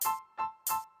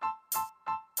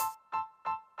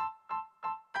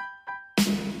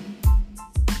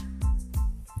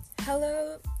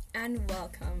Hello and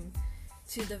welcome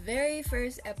to the very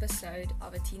first episode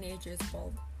of A Teenager's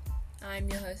Bulb. I'm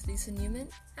your host Lisa Newman,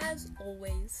 as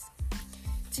always.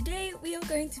 Today we are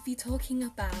going to be talking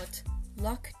about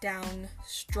lockdown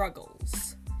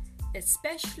struggles,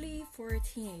 especially for a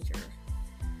teenager.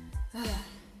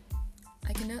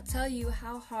 I cannot tell you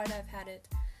how hard I've had it.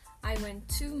 I went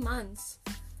 2 months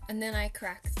and then I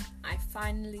cracked. I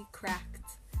finally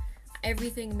cracked.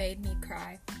 Everything made me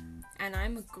cry. And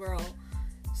I'm a girl,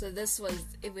 so it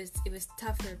was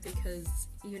tougher because,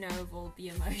 of all the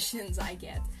emotions I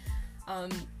get.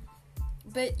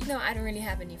 But, I don't really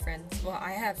have any friends. Well,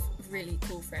 I have really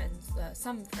cool friends,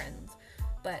 some friends,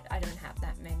 but I don't have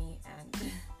that many,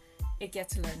 and it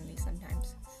gets lonely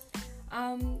sometimes.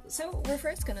 So we're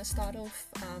first gonna start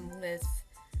off with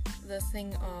the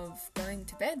thing of going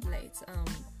to bed late.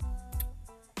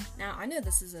 Now, I know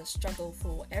this is a struggle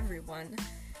for everyone.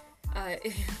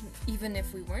 Even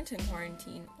if we weren't in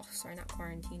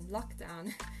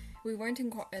lockdown, we weren't in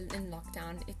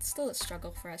lockdown, it's still a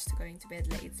struggle for us to going to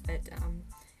bed late, but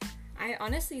I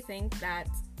honestly think that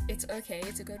it's okay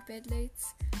to go to bed late.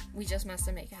 We just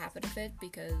must make a habit of it,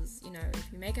 because,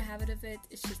 if you make a habit of it,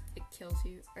 it kills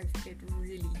you. It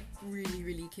really, really,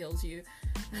 really kills you.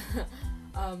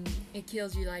 It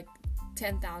kills you like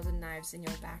 10,000 knives in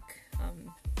your back.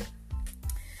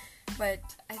 But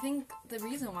I think the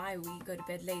reason why we go to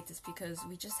bed late is because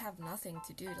we just have nothing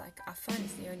to do. Like, our phone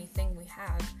is the only thing we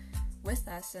have with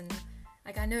us, and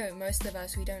I know most of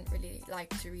us, we don't really like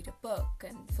to read a book,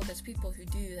 and for those people who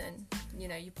do, then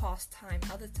you pass time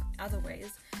other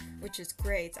ways, which is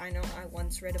great. I know I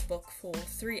once read a book for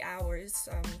 3 hours.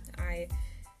 I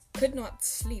could not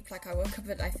sleep. Like, I woke up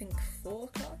at I think 4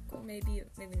 o'clock, or maybe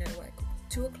no, like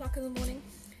 2 o'clock in the morning.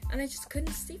 And I just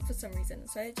couldn't sleep for some reason,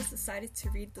 so I just decided to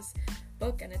read this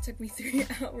book, and it took me 3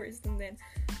 hours, and then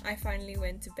I finally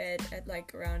went to bed at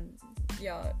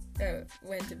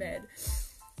went to bed,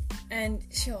 and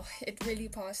sure, it really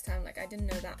passed time. Like, I didn't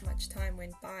know that much time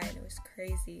went by, and it was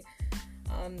crazy.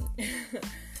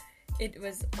 It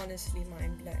was honestly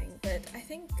mind-blowing, but I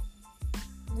think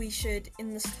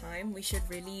in this time, we should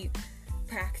really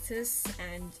practice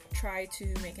and try to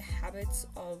make a habit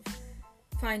of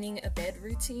finding a bed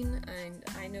routine. And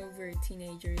I know we're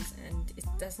teenagers, and it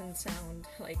doesn't sound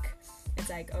like it's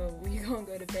like, oh, we can't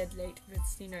go to bed late.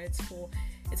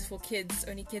 It's for kids.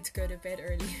 Only kids go to bed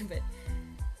early. But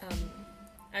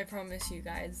I promise you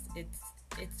guys,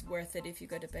 it's worth it if you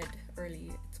go to bed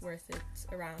early. It's worth it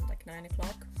around like 9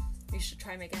 o'clock. You should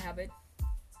try and make a habit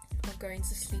of going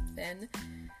to sleep then,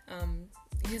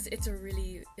 because it's a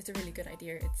really good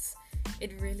idea.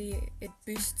 It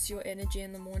boosts your energy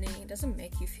in the morning. It doesn't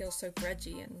make you feel so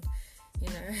grudgy, and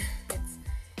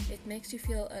it makes you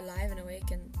feel alive and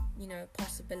awake, and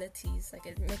possibilities. Like,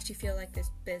 it makes you feel like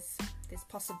there's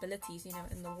possibilities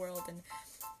in the world, and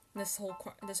this whole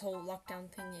lockdown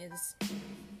thing is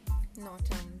not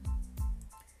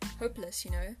hopeless.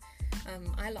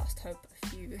 I lost hope a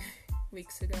few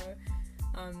weeks ago.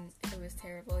 It was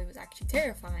terrible. It was actually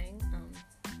terrifying.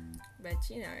 But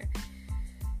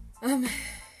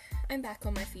I'm back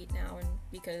on my feet now, and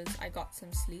because I got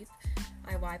some sleep,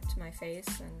 I wiped my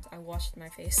face and I washed my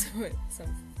face with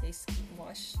some face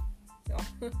wash.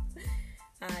 So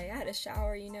I had a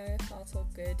shower, felt all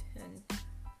good, and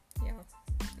yeah.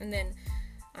 And then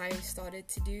I started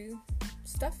to do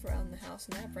stuff around the house,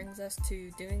 and that brings us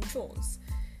to doing chores.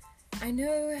 I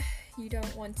know you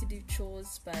don't want to do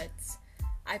chores, but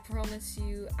I promise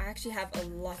you, I actually have a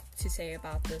lot to say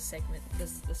about this segment,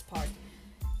 this part,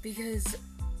 because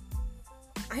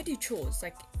I do chores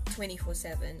like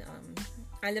 24/7.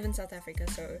 I live in South Africa,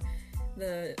 so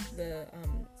the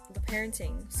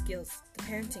parenting skills, the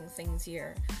parenting things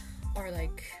here are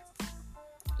like,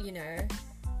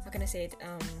 how can I say it?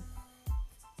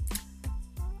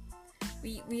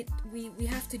 We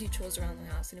have to do chores around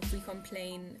the house, and if we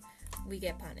complain, we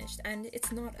get punished. And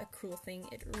it's not a cruel thing.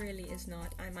 It really is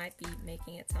not. I might be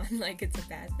making it sound like it's a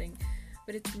bad thing,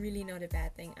 but it's really not a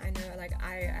bad thing. I know, like,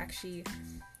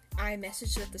 I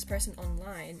messaged with this person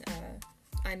online.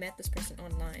 I met this person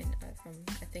online from,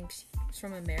 I think she's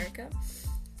from America,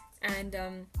 and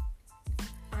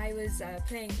I was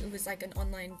playing. It was like an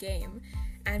online game,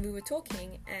 and we were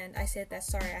talking, and I said that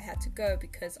sorry, I had to go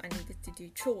because I needed to do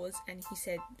chores, and he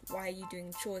said, why are you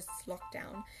doing chores? It's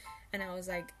lockdown. And I was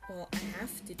like, well, I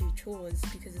have to do chores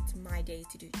because it's my day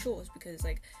to do chores, because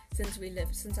like since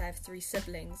I have 3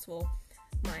 siblings, well,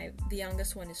 the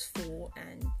youngest one is 4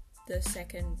 and the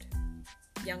second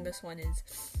youngest one is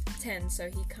 10, so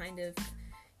he kind of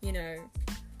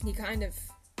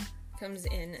comes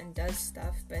in and does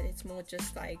stuff, but it's more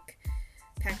just like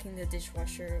packing the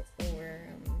dishwasher or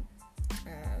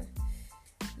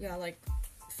like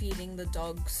feeding the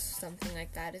dogs, something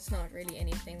like that. It's not really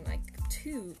anything like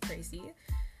too crazy.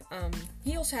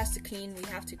 He also has to clean. We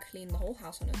have to clean the whole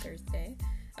house on a Thursday.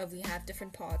 We have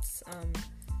different pots.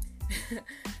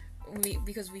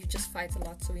 Because we just fight a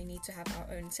lot, so we need to have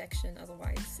our own section.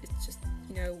 Otherwise, it's just,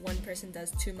 one person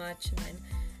does too much, and then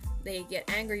they get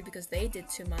angry because they did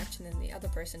too much, and then the other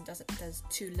person does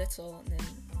too little, and then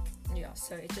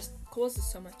so it just causes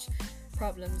so much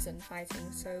problems and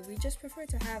fighting. So we just prefer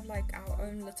to have like our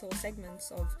own little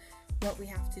segments of what we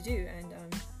have to do. And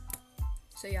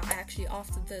I actually,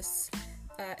 after this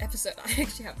episode, I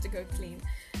actually have to go clean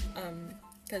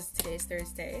because today's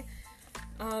Thursday.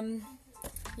 I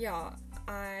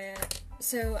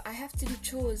have to do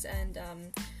chores, and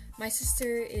my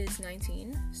sister is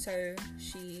 19, so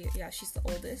she's the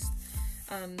oldest.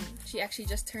 She actually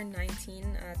just turned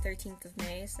 19, 13th of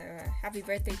May, so happy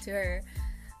birthday to her.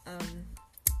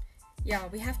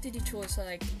 We have to do chores, so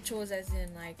like chores as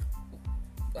in like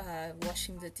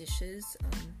washing the dishes,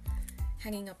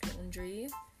 hanging up laundry.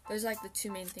 Those are like the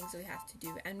two main things that we have to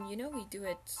do. And we do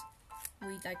it,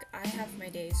 I have my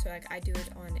days, so like I do it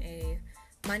on a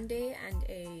Monday and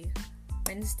a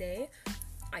Wednesday.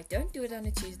 I don't do it on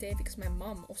a Tuesday because my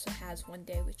mom also has one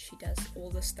day which she does all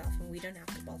the stuff and we don't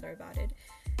have to bother about it,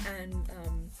 and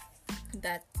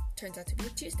that turns out to be a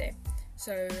Tuesday,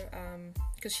 so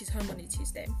because she's home on a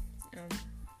Tuesday.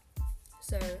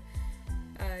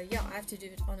 I have to do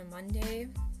it on a Monday,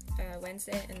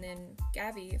 Wednesday, and then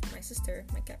Gabby, my sister,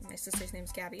 my sister's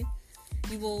name's Gabby.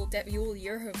 You will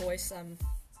hear her voice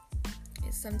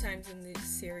sometimes in this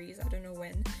series. I don't know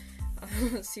when.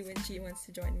 We'll see when she wants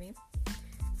to join me.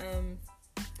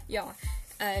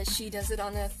 She does it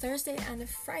on a Thursday and a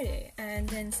Friday, and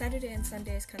then Saturday and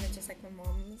Sunday is kind of just like my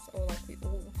mom's, or like we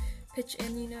all pitch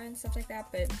in, and stuff like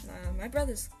that. But my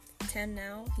brother's 10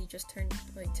 now. He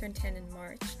turned 10 in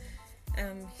March.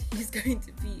 He's going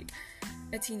to be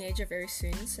a teenager very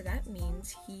soon, so that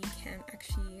means he can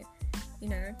actually,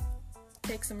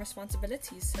 take some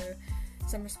responsibilities. So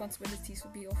some responsibilities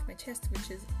will be off my chest, which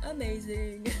is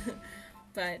amazing.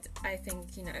 But I think,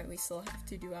 we still have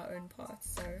to do our own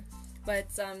parts. So,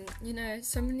 but,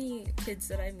 so many kids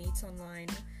that I meet online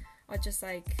are just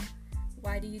like,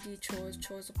 why do you do chores?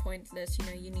 Chores are pointless.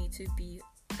 You need to be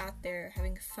out there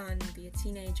having fun, be a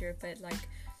teenager. But like,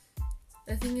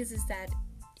 the thing is that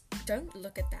don't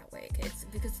look at it that way. Okay? It's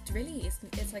because it really is.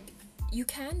 It's like, you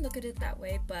can look at it that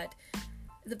way, but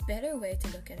the better way to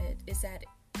look at it is that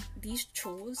these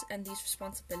chores and these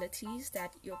responsibilities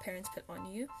that your parents put on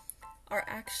you are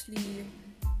actually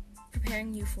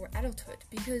preparing you for adulthood.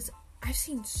 Because I've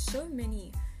seen so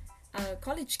many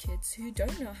college kids who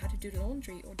don't know how to do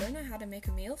laundry, or don't know how to make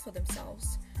a meal for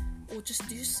themselves, or just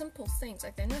do simple things.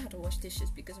 Like, they know how to wash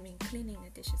dishes, because cleaning a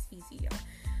dish is easy,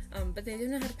 but they don't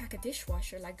know how to pack a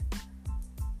dishwasher. Like,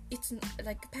 it's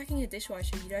like packing a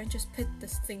dishwasher, you don't just put the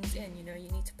things in, you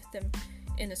need to put them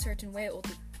in a certain way, or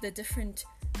the different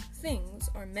things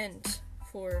are meant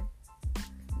for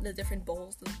the different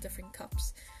bowls, the different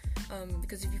cups,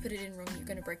 because if you put it in wrong, you're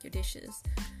going to break your dishes.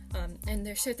 And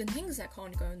there's certain things that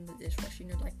can't go in the dishwasher,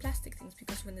 like plastic things,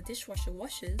 because when the dishwasher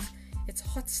washes, it's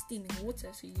hot steaming water,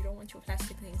 so you don't want your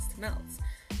plastic things to melt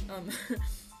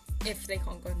if they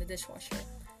can't go in the dishwasher.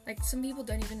 Like, some people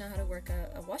don't even know how to work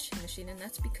a washing machine, and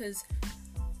that's because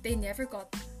they never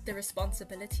got the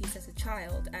responsibilities as a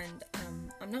child. And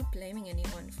I'm not blaming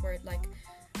anyone for it. Like,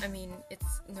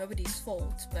 it's nobody's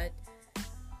fault, but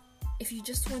if you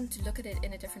just want to look at it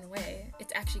in a different way,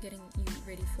 it's actually getting you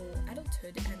ready for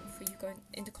adulthood and for you going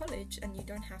into college, and you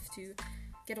don't have to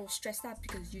get all stressed out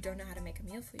because you don't know how to make a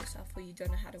meal for yourself, or you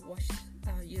don't know how to wash,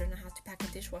 you don't know how to pack a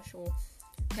dishwasher or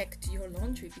pack your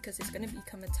laundry, because it's going to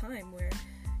become a time where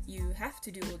you have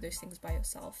to do all those things by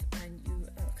yourself, and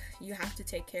you have to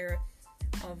take care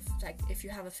of, like, if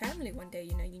you have a family one day,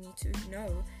 you need to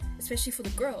know, especially for the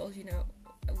girls,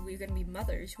 we're going to be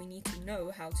mothers, we need to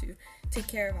know how to take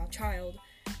care of our child,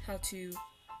 how to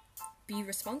be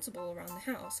responsible around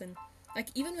the house. And like,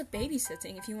 even with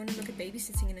babysitting, if you want to look at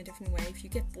babysitting in a different way, if you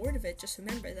get bored of it, just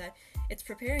remember that it's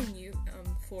preparing you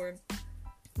for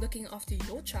looking after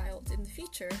your child in the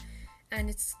future, and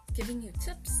it's giving you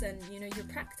tips, and you're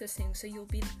practicing, so you'll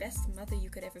be the best mother you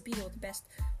could ever be, or the best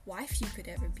wife you could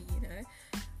ever be.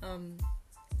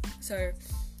 So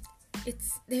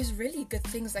there's really good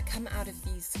things that come out of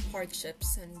these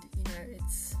hardships, and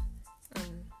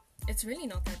it's really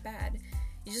not that bad.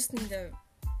 You just need to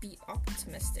be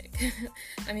optimistic.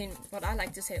 What I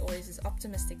like to say always is,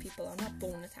 optimistic people are not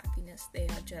born with happiness. They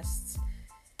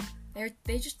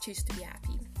just choose to be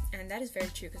happy. and that is very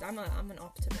true, because I'm an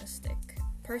optimistic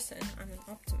person. I'm an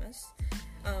optimist.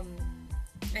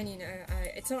 And you know,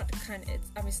 it's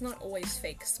not always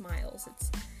fake smiles.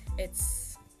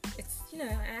 It's you know,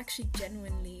 I actually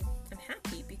genuinely am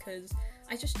happy because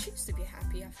I just choose to be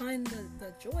happy. I find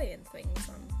the joy in things.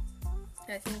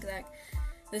 I think that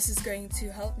this is going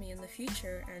to help me in the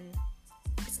future, and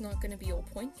it's not going to be all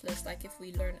pointless. Like if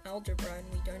we learn algebra and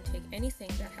we don't take anything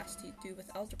that has to do with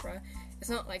algebra, it's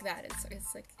not like that.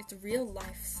 It's real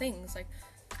life things. Like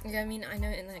I mean, I know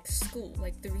in like school,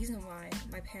 like the reason why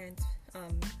my parents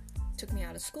took me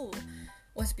out of school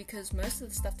was because most of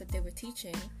the stuff that they were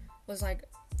teaching was like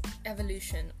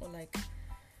evolution, or like,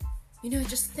 you know,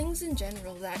 just things in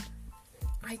general that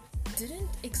I didn't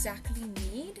exactly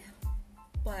need,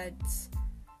 but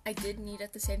I did need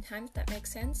at the same time, if that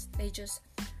makes sense. They just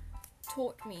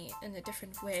taught me in a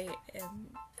different way,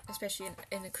 especially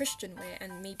in a Christian way.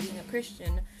 And me being a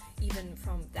Christian, even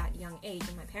from that young age,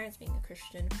 and my parents being a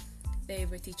Christian, they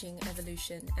were teaching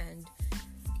evolution, and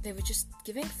they were just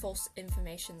giving false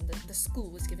information. The school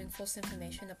was giving false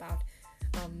information about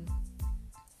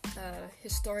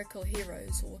historical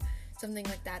heroes or something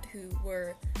like that who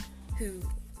were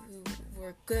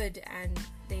good, and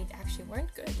they actually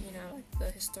weren't good. You know, like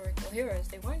the historical heroes,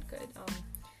 they weren't good.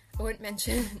 I won't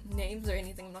mention names or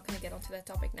anything. I'm not going to get onto that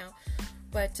topic now,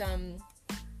 but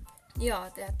yeah,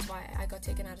 that's why I got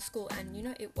taken out of school. And you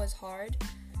know, it was hard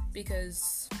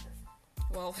because,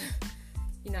 well,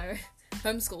 you know,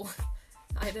 homeschool.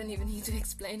 I don't even need to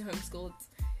explain homeschool.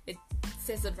 It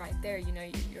says it right there. You know,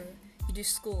 you do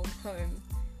school home.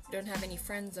 You don't have any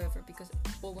friends over because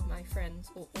all of my friends,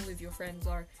 or all of your friends,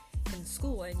 are in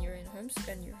school, and you're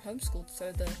homeschooled.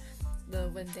 So the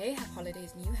when they have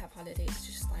holidays and you have holidays, it's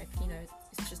just like, you know,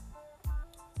 it's just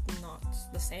not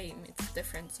the same. It's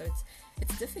different. So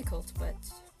it's difficult, but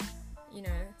you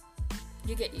know,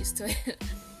 you get used to it.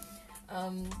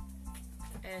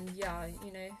 And yeah,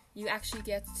 you know, you actually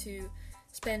get to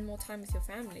spend more time with your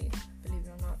family, believe it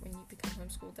or not, when you become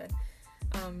homeschooled.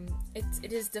 And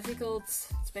it is difficult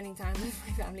spending time with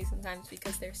my family sometimes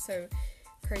because they're so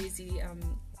crazy,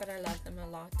 but I love them a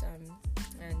lot.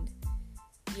 And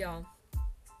yeah,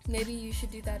 maybe you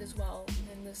should do that as well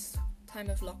in this time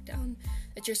of lockdown,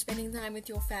 that you're spending time with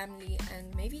your family,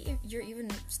 and maybe if you're even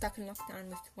stuck in lockdown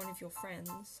with one of your friends.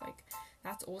 Like,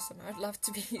 that's awesome. I'd love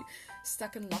to be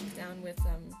stuck in lockdown with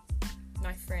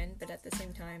my friend, but at the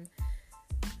same time,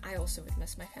 I also would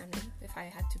miss my family if I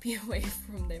had to be away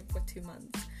from them for 2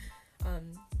 months.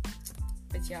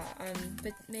 But yeah,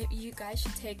 but maybe you guys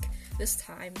should take this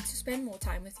time to spend more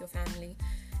time with your family,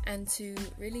 and to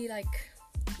really, like,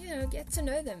 you know, get to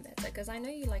know them better. Because I know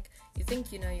you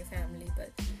think you know your family,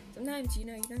 but sometimes, you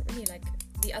know, you don't really. Like,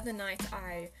 the other night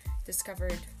I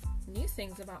discovered new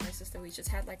things about my sister. We just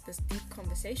had like this deep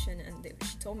conversation, and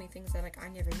she told me things that, like, I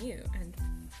never knew. And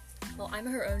well, I'm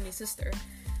her only sister.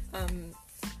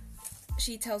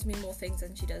 She tells me more things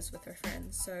than she does with her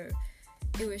friends, so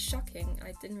it was shocking.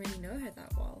 I didn't really know her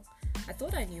that well. I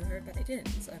thought I knew her, but I didn't.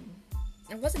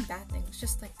 It wasn't bad things. It was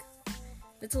just like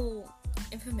little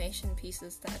information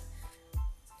pieces that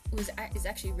is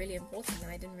actually really important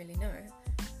that I didn't really know.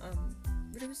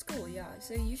 But it was cool, yeah.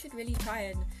 So you should really try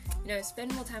and, you know,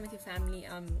 spend more time with your family.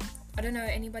 I don't know,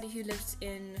 anybody who lives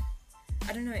in,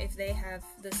 I don't know if they have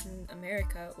this in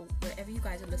America or wherever you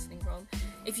guys are listening from.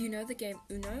 If you know the game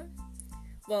Uno,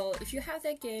 well, if you have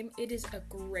that game, it is a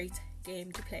great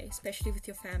game to play, especially with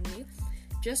your family.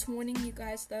 Just warning you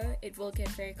guys though, it will get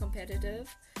very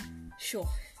competitive. Sure,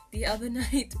 the other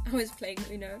night I was playing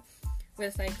Uno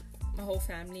with like my whole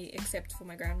family except for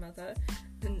my grandmother,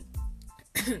 and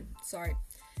sorry,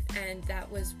 and that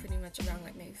was pretty much around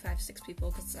like maybe 5-6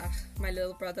 people, because my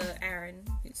little brother Aaron,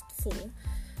 who's 4,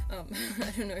 I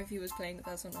don't know if he was playing with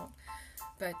us or not,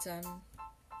 but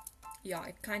yeah,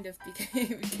 it kind of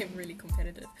became really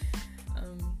competitive,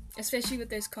 especially with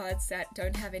those cards that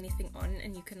don't have anything on,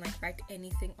 and you can like write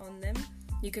anything on them.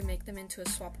 You can make them into a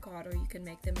swap card, or you can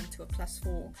make them into a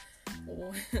 +4,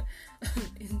 or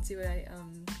into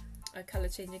a color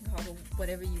changing card, or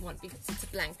whatever you want, because it's a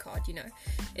blank card, you know.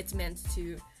 It's meant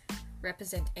to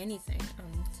represent anything.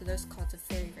 So those cards are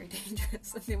very, very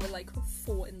dangerous. And there were like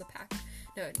 4 in the pack.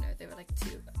 No, there were like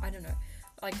 2. I don't know.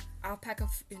 Like, our pack of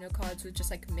Uno cards were just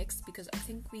like mixed, because I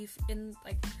think we've, in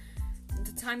like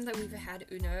the time that we've had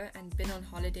Uno and been on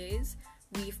holidays,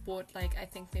 we've bought like, I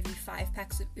think maybe 5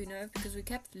 packs of Uno, because we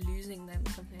kept losing them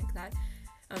or something like that.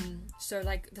 So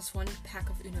like this one pack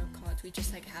of Uno cards, we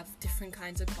just like have different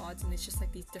kinds of cards, and it's just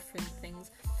like these different things.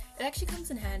 It actually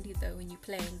comes in handy though when you're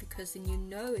playing, because then you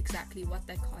know exactly what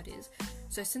that card is.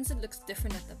 So since it looks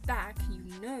different at the back,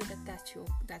 you know that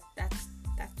that's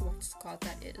that's what card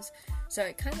that is. So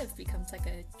it kind of becomes like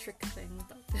a trick thing,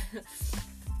 but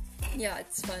yeah,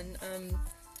 it's fun.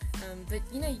 But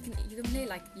you can play,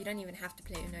 like, you don't even have to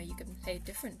play Uno. You can play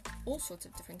all sorts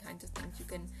of different kinds of things.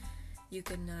 You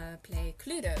can play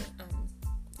Cluedo.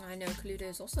 I know Cluedo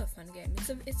is also a fun game.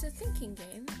 It's a thinking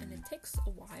game, and it takes a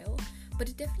while, but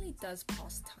it definitely does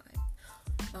pass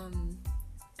time.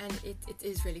 And it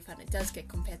is really fun. It does get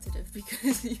competitive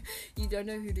because you don't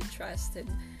know who to trust, and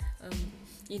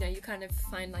you kind of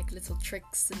find like little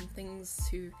tricks and things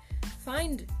to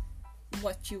find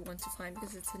what you want to find,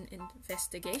 because it's an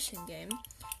investigation game,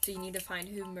 so you need to find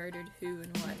who murdered who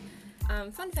and what.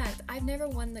 Fun fact, I've never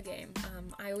won the game.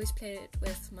 I always played it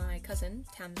with my cousin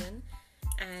Tamsin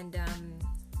and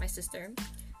my sister,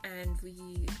 and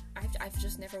I've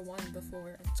just never won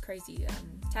before. It's crazy.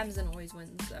 Tamsin always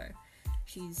wins, so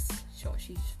she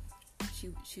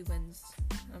wins.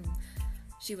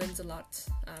 She wins a lot,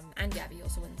 and Gabby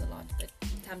also wins a lot, but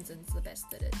Tamsin's the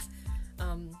best at it.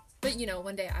 But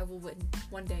one day I will win.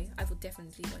 One day I will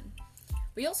definitely win.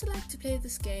 We also like to play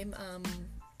this game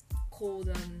called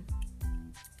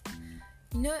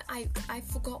I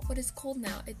forgot what it's called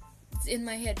now. It's in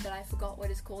my head, but I forgot what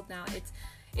it's called now.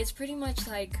 It's pretty much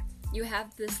like you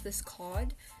have this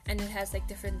card, and it has like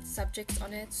different subjects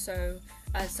on it. So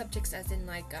subjects as in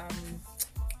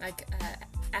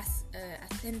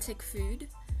ethnic food.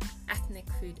 I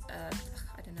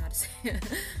don't know how to say it.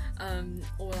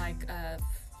 Or like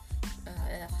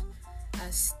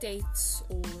states,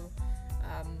 or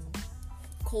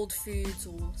cold foods,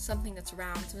 or something that's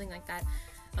round, something like that.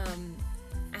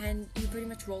 And you pretty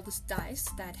much roll this dice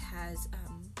that has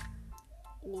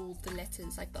all the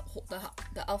letters, like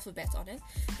the alphabet on it,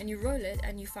 and you roll it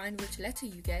and you find which letter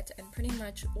you get, and pretty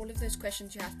much all of those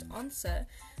questions you have to answer,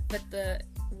 but the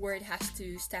word has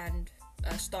to start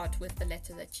with the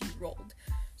letter that you rolled.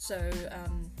 So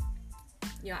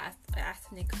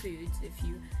ethnic foods, if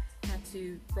you had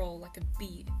to roll like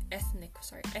ethnic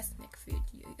food,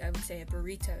 I would say a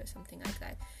burrito or something like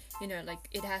that. Like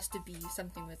it has to be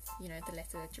something with the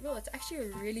letter that you roll. It's actually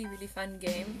a really, really fun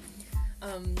game.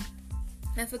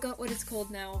 I forgot what it's called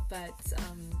now, but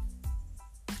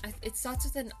it starts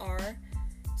with an R.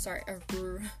 Sorry, a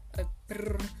brr. I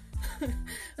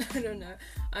don't know.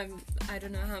 I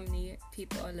don't know how many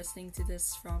people are listening to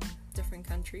this from different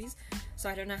countries, so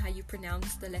I don't know how you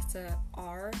pronounce the letter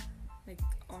R, like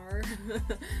R.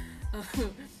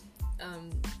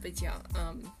 But yeah,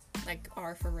 like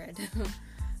R for red.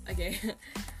 Okay.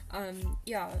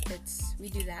 We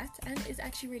do that, and it's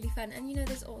actually really fun. And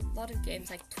there's a lot of games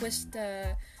like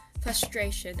Twister,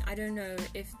 Frustration. I don't know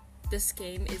if this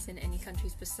game is in any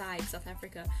countries besides South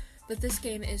Africa, but this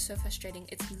game is so frustrating.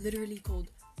 It's literally called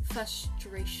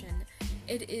Frustration.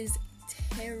 It is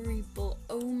terrible.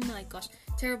 Oh my gosh,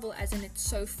 terrible as in it's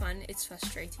so fun, it's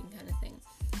frustrating kind of thing.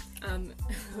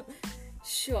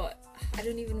 Sure, I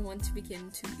don't even want to begin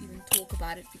to even talk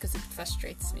about it because it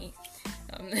frustrates me.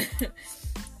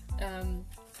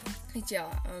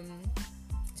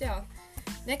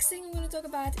 Next thing I'm going to talk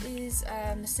about is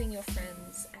missing your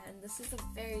friends, and this is a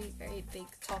very, very big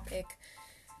topic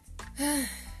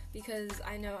because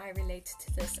I know I relate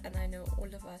to this, and I know all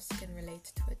of us can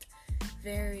relate to it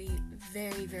very,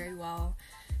 very, very well.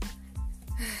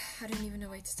 I don't even know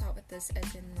where to start with this,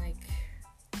 as in like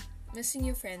missing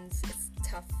your friends. It's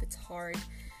tough, it's hard.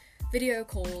 Video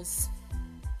calls,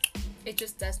 it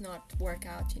just does not work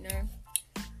out, it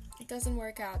doesn't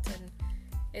work out, and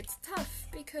it's tough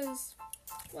because,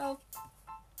 well,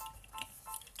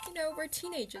 we're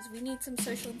teenagers. We need some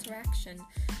social interaction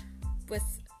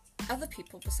with other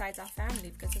people besides our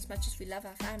family, because as much as we love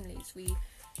our families, we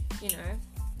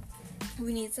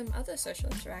need some other social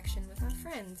interaction with our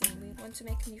friends, and we want to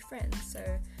make new friends. So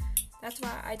that's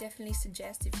why I definitely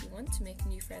suggest, if you want to make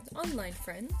new friends, online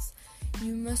friends,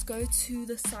 you must go to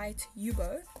the site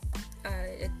Yubo.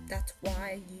 That's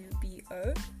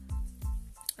YUBO.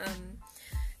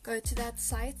 Go to that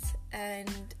site,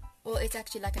 and it's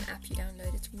actually like an app you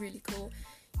download. It's really cool.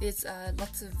 There's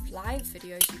lots of live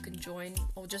videos you can join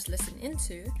or just listen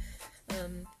into,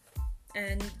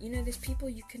 and there's people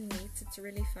you can meet. It's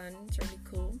really fun. It's really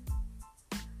cool.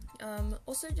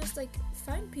 Also, just like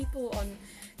find people on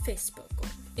Facebook or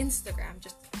Instagram.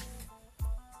 Just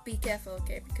be careful,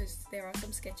 okay? Because there are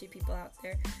some sketchy people out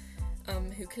there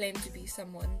who claim to be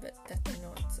someone, but that they're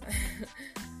not.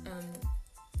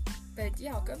 But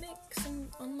yeah, go make some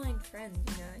online friends.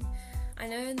 I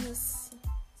know in this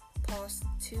past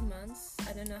 2 months,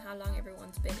 I don't know how long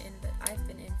everyone's been in, but I've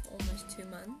been in for almost 2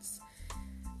 months.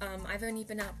 I've only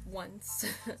been out once,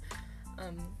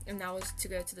 and that was to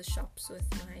go to the shops with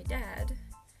my dad.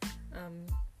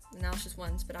 and that was just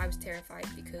once, but I was terrified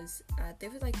because there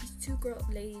were like these two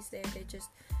ladies there.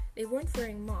 They weren't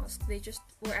wearing masks. They just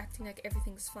were acting like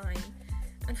everything's fine,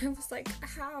 and I was like,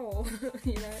 how?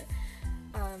 You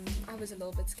know, I was a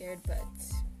little bit scared, but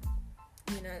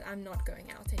you know, I'm not going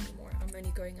out anymore. I'm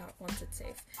only going out once it's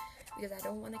safe because I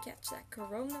don't want to catch that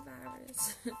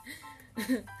coronavirus.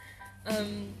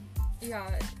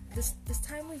 Yeah, this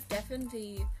time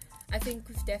I think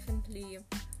we've definitely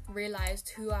realized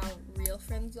who our real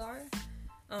friends are.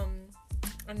 I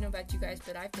don't know about you guys,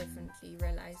 but I've definitely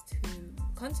realized who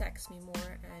contacts me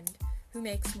more and who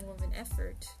makes more of an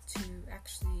effort to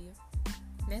actually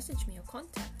message me or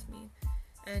contact me.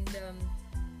 And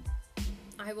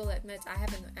I will admit I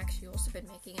haven't actually also been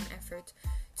making an effort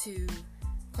to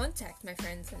contact my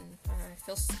friends, and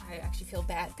I actually feel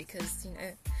bad because, you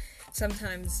know,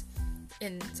 sometimes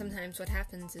what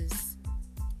happens is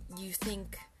you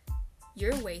think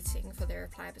you're waiting for their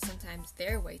reply, but sometimes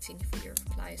they're waiting for your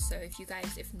reply. So if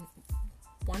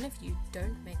one of you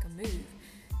don't make a move,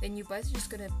 then you both are just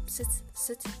gonna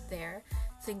sit there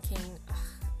thinking,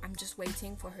 I'm just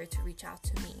waiting for her to reach out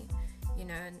to me, you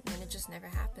know, and it just never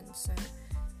happens. So,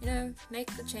 you know,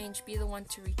 make the change, be the one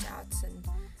to reach out.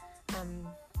 And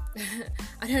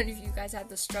I don't know if you guys had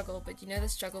the struggle, but you know the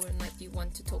struggle when like you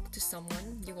want to talk to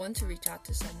someone, you want to reach out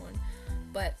to someone,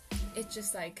 but it's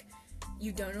just like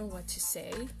you don't know what to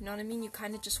say, you know what I mean? You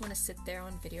kind of just want to sit there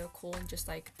on video call and just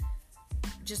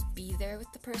be there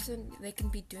with the person. They can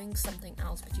be doing something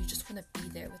else, but you just want to be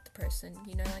there with the person,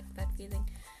 you know, like that feeling.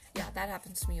 Yeah, that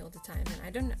happens to me all the time, and I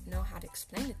don't know how to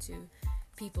explain it to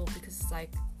people because it's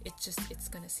like it's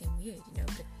gonna seem weird, you know,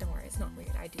 but don't worry, it's not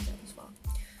weird. I do that as well.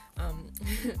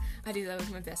 I do that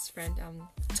with my best friend,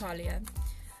 Talia.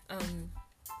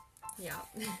 Yeah,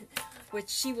 which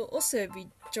she will also be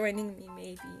joining me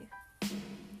maybe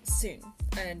soon,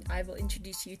 and I will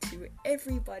introduce you to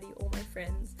everybody, all my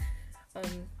friends. So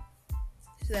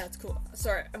that's cool.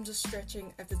 Sorry, I'm just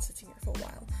stretching. I've been sitting here for a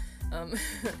while.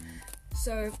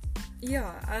 So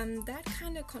yeah, that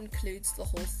kind of concludes the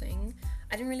whole thing.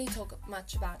 I didn't really talk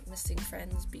much about missing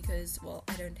friends because, well,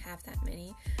 I don't have that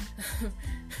many.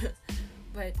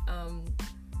 But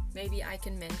maybe I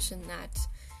can mention that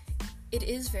it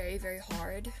is very, very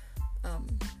hard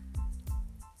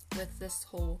with this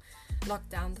whole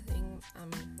lockdown thing,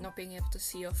 not being able to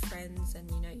see your friends, and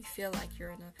you know, you feel like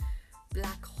you're in a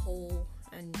black hole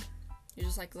and you're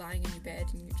just like lying in your bed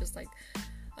and you're just like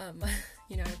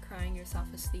you know, crying yourself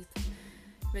asleep.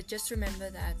 But just remember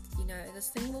that, you know, this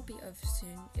thing will be over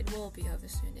soon. It will be over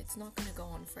soon. It's not going to go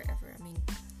on forever. I mean,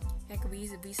 heck, we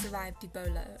survived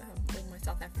Ebola. All my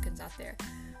South Africans out there,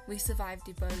 we survived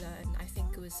Ebola, and I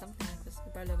think it was something like this.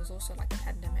 Ebola was also like a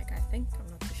pandemic, I think. I'm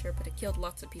not too sure, but it killed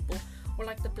lots of people. Or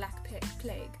like the Black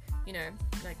Plague, you know,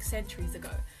 like centuries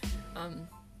ago.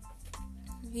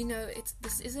 You know,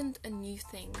 this isn't a new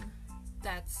thing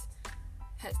that's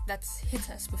hit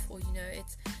us before, you know.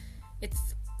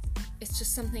 It's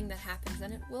just something that happens,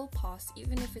 and it will pass,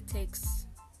 even if it takes,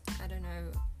 I don't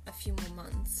know, a few more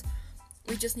months.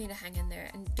 We just need to hang in there,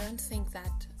 and don't think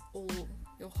that all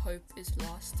your hope is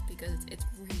lost, because it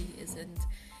really isn't.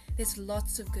 There's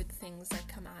lots of good things that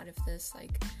come out of this.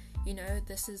 Like, you know,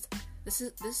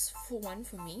 this for one,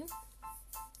 for me,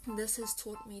 this has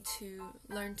taught me to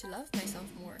learn to love myself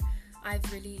more.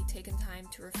 I've really taken time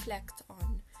to reflect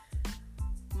on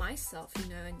myself, you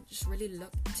know, and just really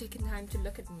taken time to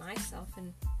look at myself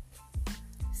and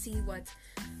see what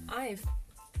I've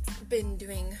been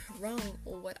doing wrong,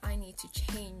 or what I need to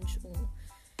change, or,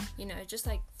 you know, just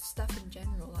like stuff in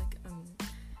general. Like,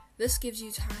 this gives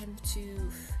you time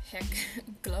to, heck,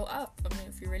 glow up. I mean,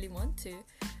 if you really want to,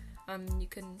 you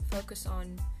can focus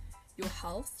on your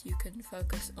health, you can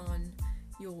focus on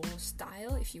your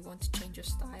style if you want to change your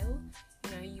style.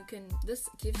 You know, this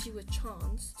gives you a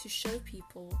chance to show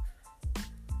people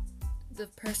the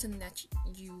person that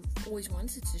you always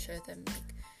wanted to show them.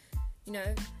 Like, you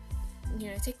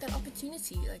know, take that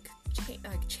opportunity. Like,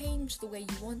 change the way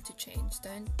you want to change.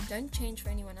 Don't change for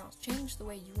anyone else. Change the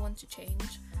way you want to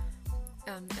change,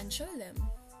 and show them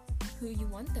who you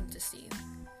want them to see.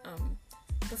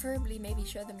 Preferably, maybe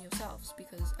show them yourselves,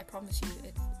 because I promise you,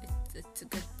 it's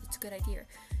a good idea.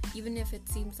 Even if it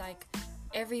seems like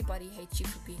everybody hates you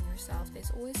for being yourself,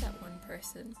 there's always that one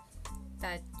person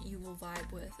that you will vibe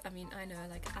with. I mean, I know,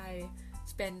 like, I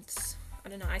spent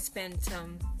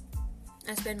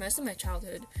most of my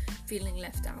childhood feeling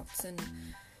left out, and,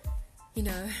 you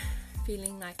know,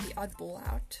 feeling like the oddball.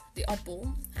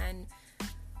 And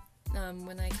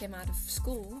when I came out of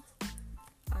school,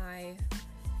 I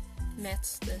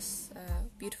met this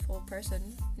beautiful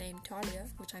person named Talia,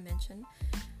 which I mentioned,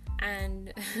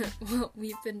 And well,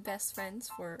 we've been best friends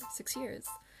for 6 years,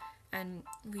 and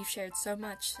we've shared so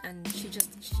much, and she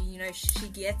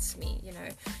gets me,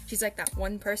 she's like that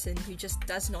one person who just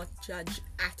does not judge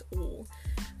at all,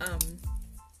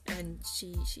 and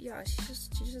she's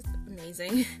just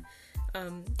amazing.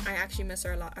 I actually miss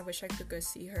her a lot. I wish I could go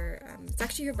see her. It's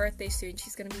actually her birthday soon.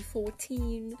 She's gonna be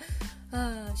 14.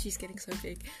 She's getting so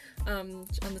big. On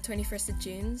the 21st of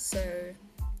June. So,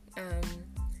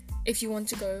 if you want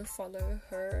to go follow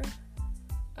her,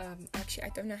 actually I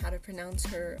don't know how to pronounce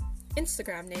her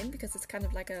Instagram name, because it's kind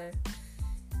of like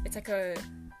it's like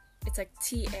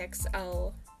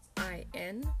TXLIN,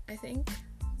 I think.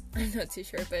 I'm not too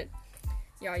sure, but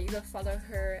yeah, you go follow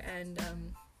her and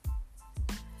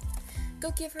go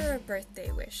give her a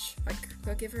birthday wish. Like,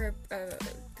 go give her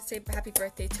say happy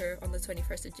birthday to her on the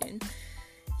 21st of June.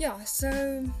 Yeah,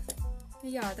 so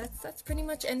yeah, that's pretty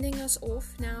much ending us off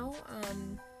now.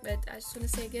 But I just want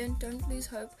to say again, don't lose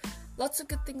hope. Lots of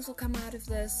good things will come out of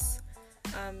this.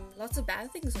 Lots of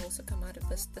bad things will also come out of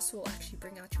this. This will actually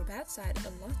bring out your bad side a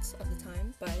lot of the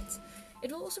time, but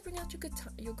it will also bring out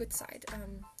your good side.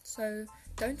 So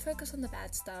don't focus on the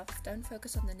bad stuff. Don't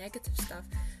focus on the negative stuff.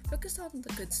 Focus on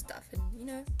the good stuff,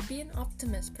 and be an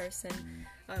optimist person.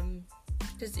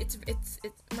 Because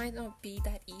it might not be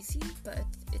that easy, but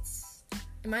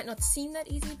it might not seem that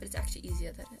easy, but it's actually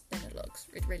easier than it looks.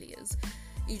 It really is.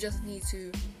 You just need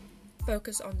to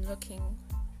focus on looking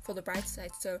for the bright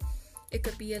side. So it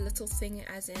could be a little thing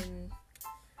as in,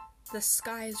 the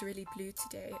sky is really blue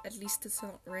today, at least it's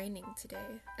not raining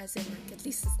today, as in, like, at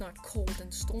least it's not cold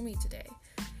and stormy today,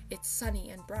 it's sunny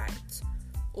and bright.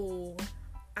 Or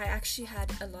I actually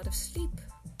had a lot of sleep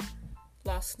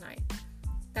last night,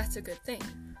 that's a good thing.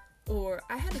 Or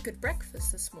I had a good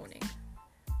breakfast this morning.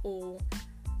 Or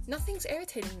nothing's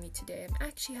irritating me today, I'm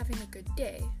actually having a good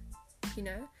day.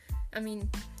 I mean,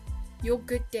 your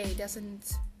good days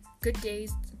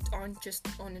aren't just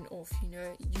on and off, you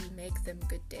make them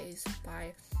good days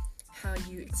by how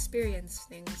you experience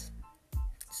things.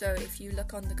 So if you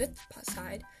look on the good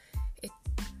side, it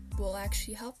will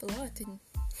actually help a lot, and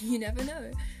you never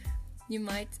know, you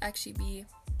might actually be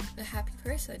a happy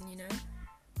person,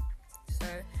 so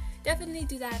definitely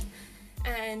do that.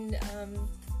 And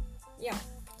yeah,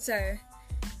 so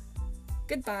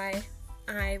goodbye.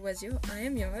 I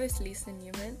am your host, Lisa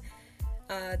Newman.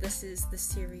 This is the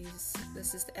series,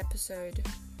 this is the episode,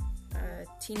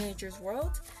 Teenager's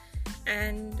World,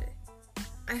 and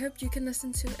I hope you can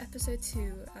listen to episode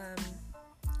 2.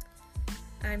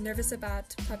 I'm nervous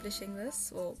about publishing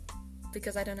this, well,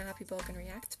 because I don't know how people are going to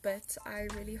react, but I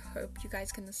really hope you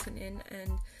guys can listen in,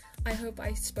 and I hope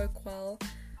I spoke well.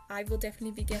 I will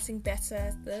definitely be getting better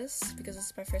at this, because this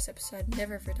is my first episode. I've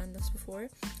never ever done this before.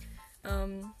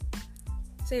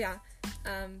 So yeah,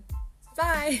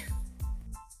 bye!